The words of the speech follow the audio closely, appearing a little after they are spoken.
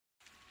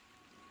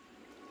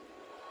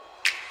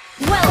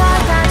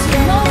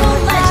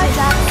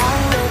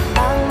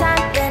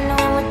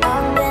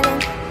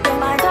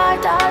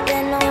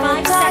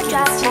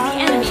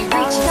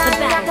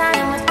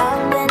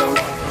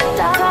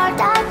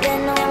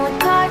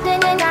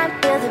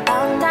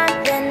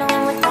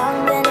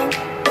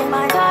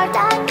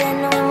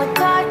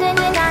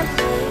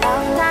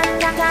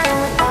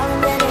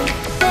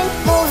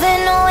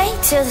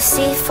the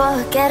sea for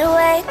a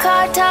getaway.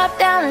 Car top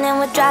down and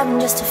we're driving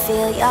just to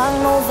feel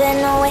young. Moving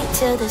away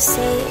to the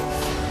sea,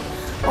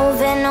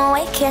 moving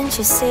away, can't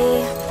you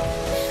see?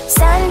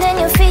 Sand in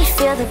your feet,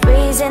 feel the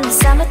breeze in the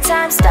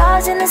summertime.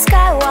 Stars in the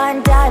sky,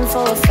 one dime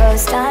for a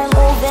first time.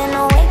 Moving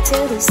away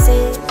to the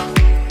sea,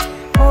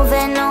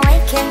 moving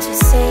away, can't you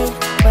see?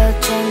 We'll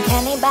drink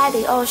honey by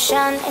the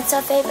ocean, it's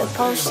our favorite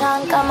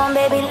potion. Come on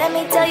baby, let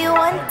me tell you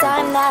one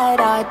time that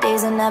our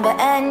days will never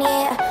end,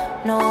 yeah.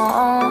 No,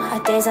 our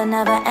days will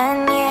never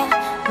end, yeah.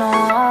 No.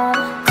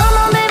 Come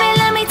on baby,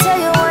 let me tell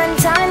you one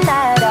time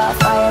that our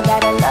fire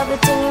got a love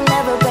it till you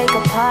never break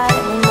apart.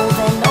 And we're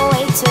moving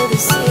away to the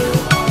sea,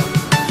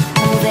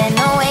 moving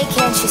away,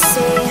 can't you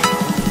see?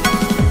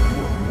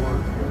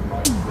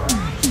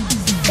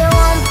 There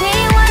won't be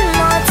one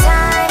more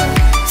time,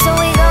 so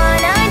we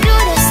gonna do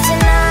this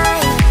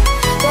tonight.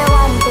 There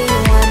won't be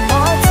one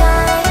more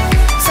time,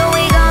 so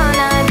we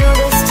gonna do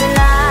this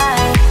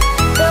tonight.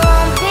 There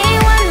won't be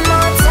one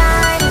more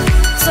time,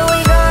 so we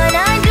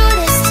gonna do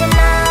this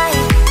tonight.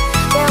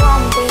 There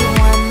won't be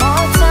one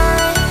more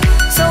time,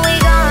 so we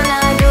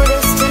gonna do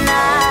this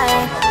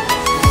tonight.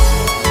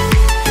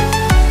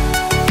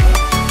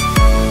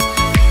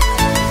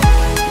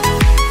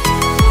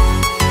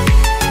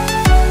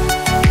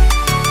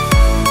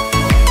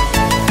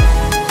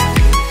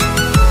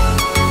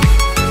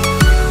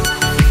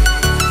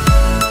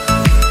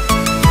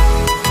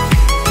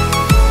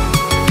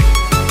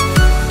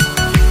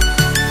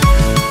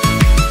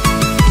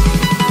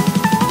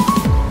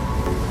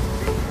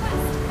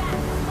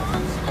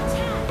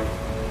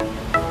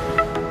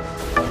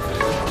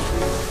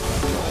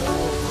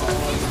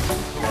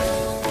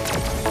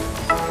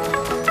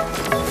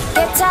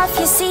 Get off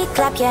your seat,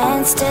 clap your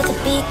hands to the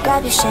beat.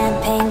 Grab your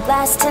champagne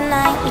glass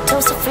tonight. We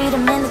toast to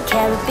freedom in the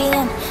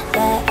Caribbean,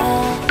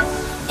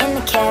 yeah. In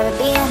the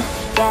Caribbean,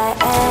 yeah.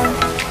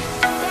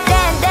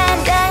 Dan, dan,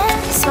 dan,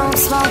 smoke,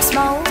 smoke,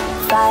 smoke.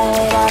 Fire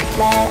it up,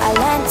 let our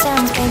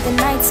lanterns paint the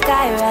night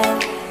sky red.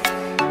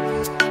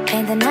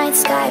 Paint the night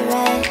sky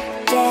red,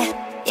 yeah,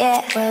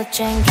 yeah. We'll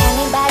drink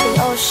honey by the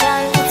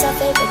ocean, it's our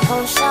favorite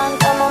potion.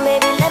 Come on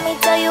baby, let me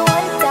tell you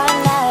one time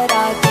that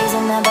our days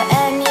will never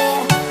end, yeah.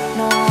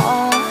 No,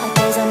 our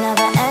days will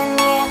never end,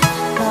 yeah.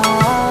 No.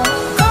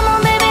 Come on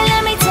baby,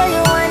 let me tell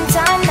you one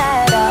time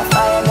that our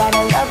fire got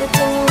a love it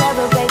till you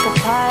never break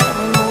apart. And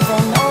we're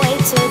moving away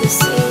to the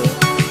sea,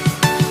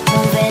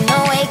 moving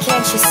away,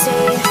 can't you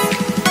see?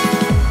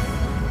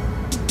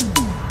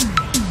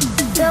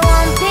 There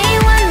won't be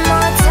one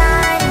more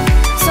time,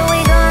 so we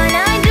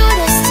gonna do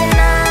this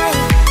tonight.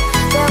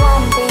 There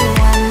won't be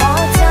one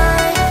more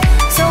time,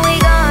 so we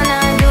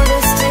gonna do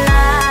this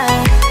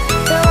tonight.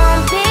 There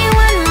won't be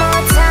one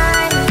more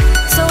time,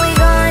 so we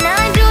gonna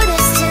do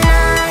this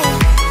tonight.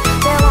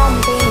 There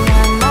won't be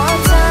one more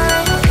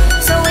time,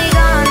 so we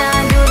gonna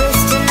do this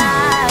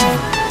tonight.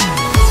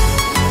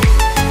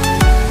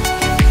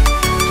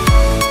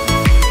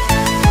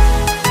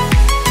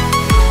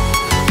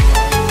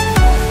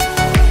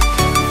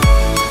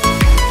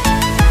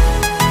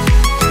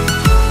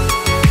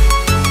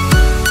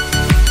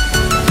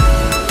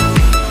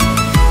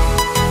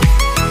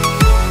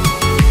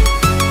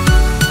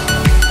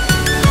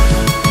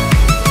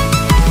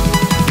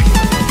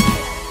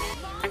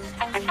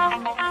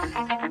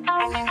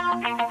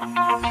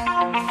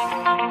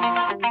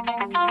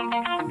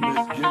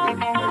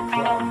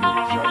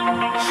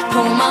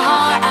 Pull my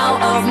heart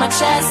out of my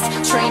chest,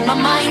 train my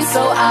mind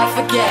so I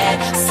forget.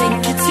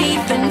 Sink your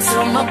teeth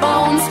into my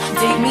bones,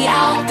 dig me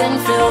out, then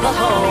fill the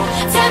hole.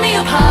 Tear me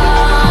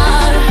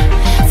apart,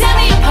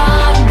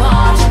 and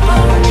watch it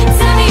burn.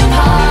 Tear me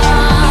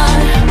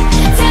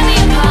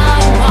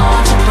apart, and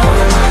watch it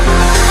burn.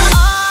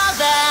 All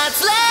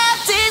that's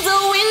left is a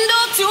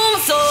window to my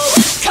soul.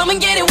 Come and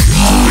get it.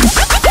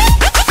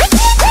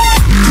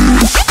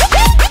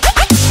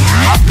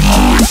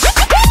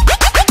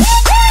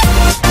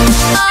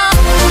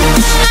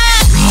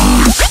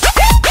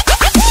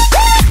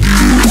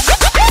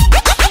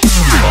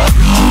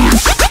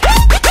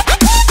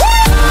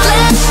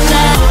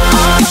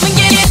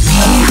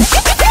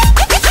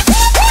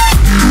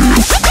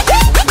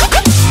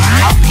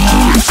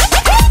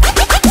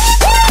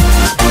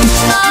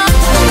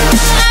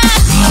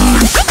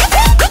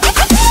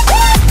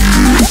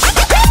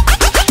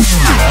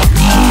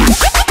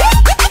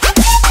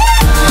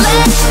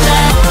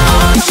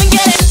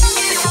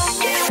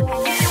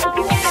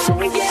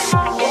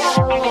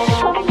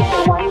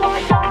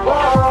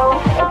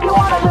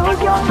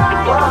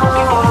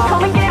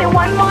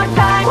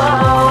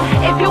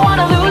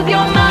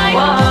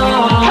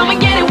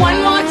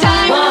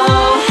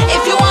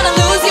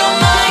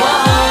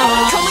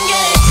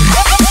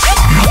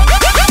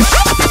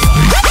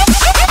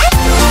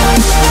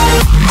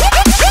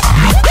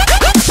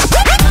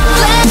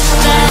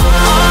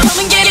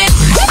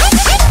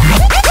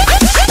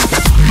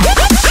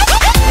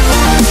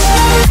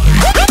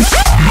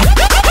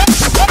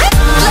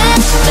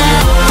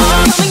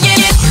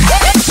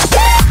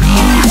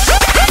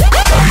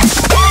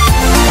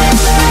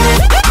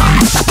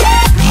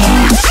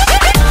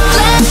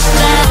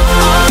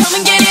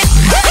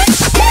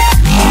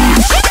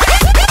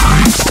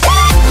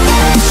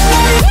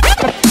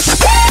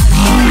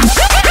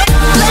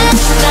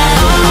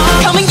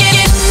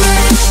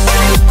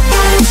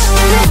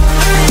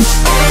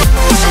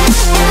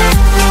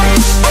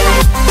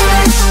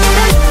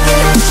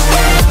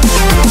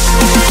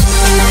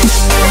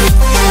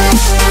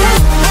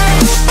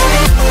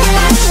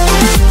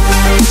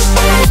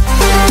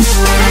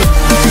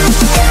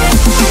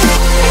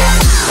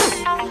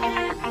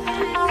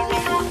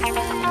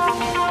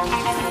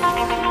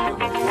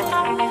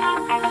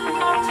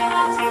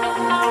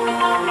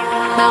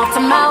 mouth to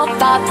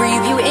mouth, I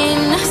breathe you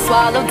in.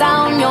 Swallow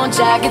down your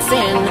jagged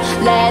sin.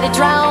 Let it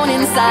drown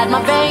inside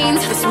my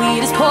veins. The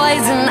sweetest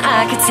poison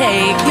I could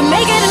take. You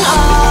make it an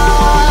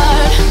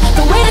art,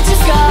 the way that you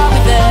scar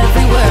with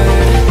every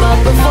word. But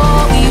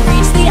before we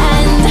reach the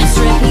end,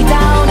 strip me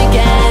down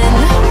again.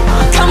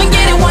 Come and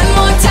get it one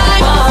more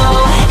time.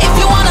 Oh, if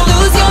you wanna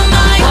lose your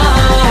mind.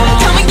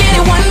 Oh, come and get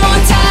it one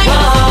more time.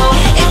 Oh,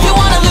 if you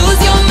wanna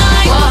lose your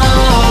mind.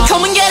 Oh,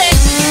 come and get it.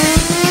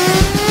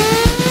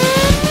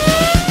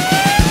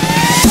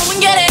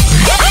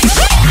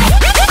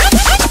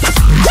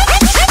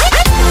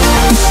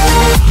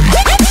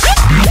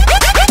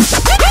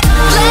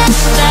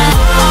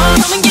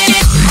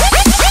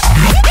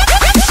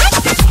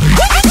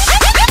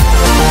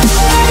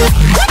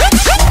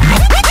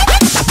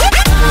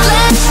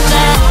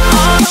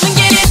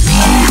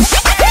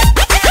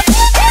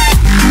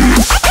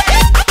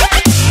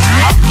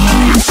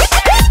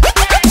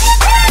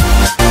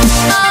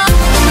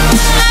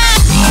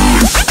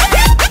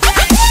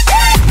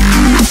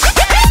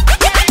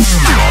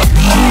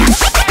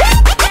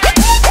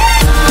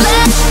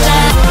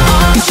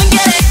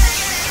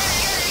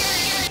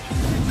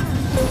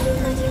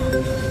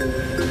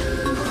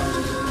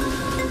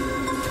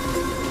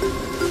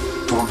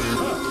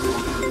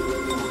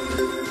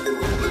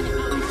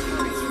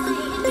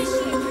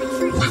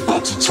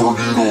 Turn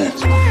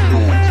it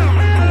up.